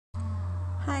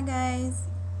Hi guys,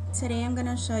 today I'm going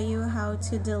to show you how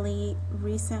to delete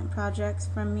recent projects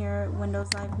from your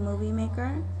Windows Live Movie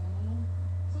Maker,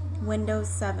 Windows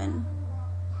 7.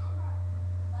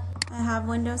 I have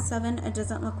Windows 7, it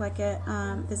doesn't look like it,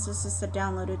 this is just a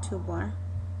downloaded toolbar.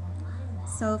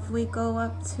 So if we go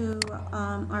up to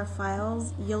our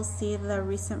files, you'll see the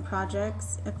recent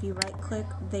projects. If you right click,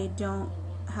 they don't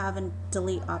have a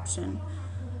delete option.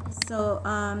 So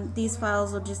these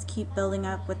files will just keep building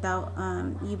up without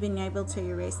you being able to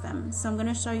erase them. So I'm going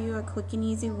to show you a quick and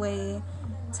easy way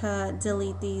to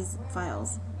delete these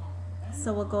files.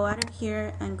 So we'll go out of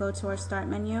here and go to our start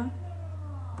menu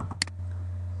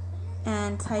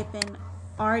and type in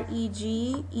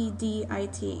REGEDIT,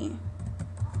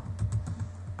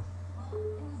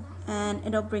 and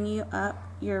it'll bring you up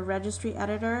your registry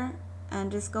editor,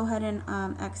 and just go ahead and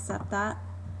accept that.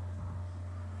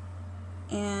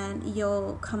 And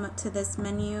you'll come up to this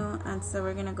menu, and so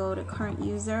we're going to go to current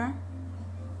user,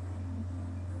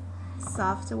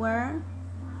 software,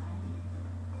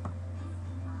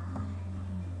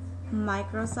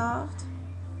 Microsoft,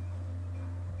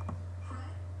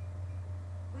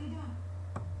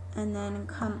 and then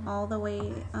come all the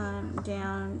way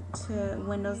down to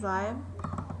Windows Live,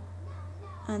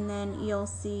 and then you'll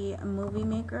see a Movie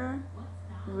Maker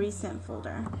recent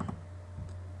folder.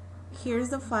 Here's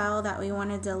the file that we want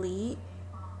to delete,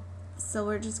 so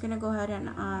we're just going to go ahead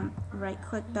and right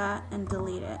click that and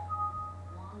delete it.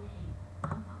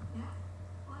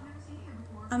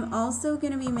 I'm also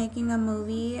going to be making a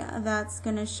movie that's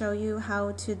going to show you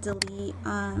how to delete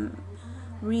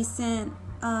recent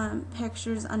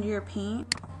pictures under your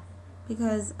paint,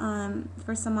 because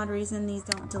for some odd reason these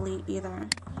don't delete either.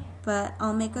 But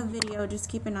I'll make a video, just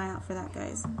keep an eye out for that,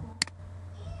 guys.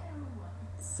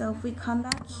 So if we come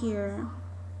back here,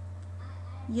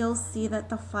 you'll see that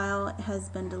the file has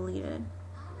been deleted.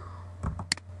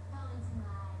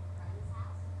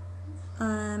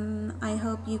 I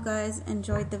hope you guys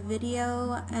enjoyed the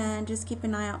video, and just keep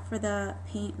an eye out for the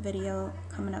paint video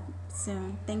coming up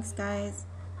soon. Thanks, guys.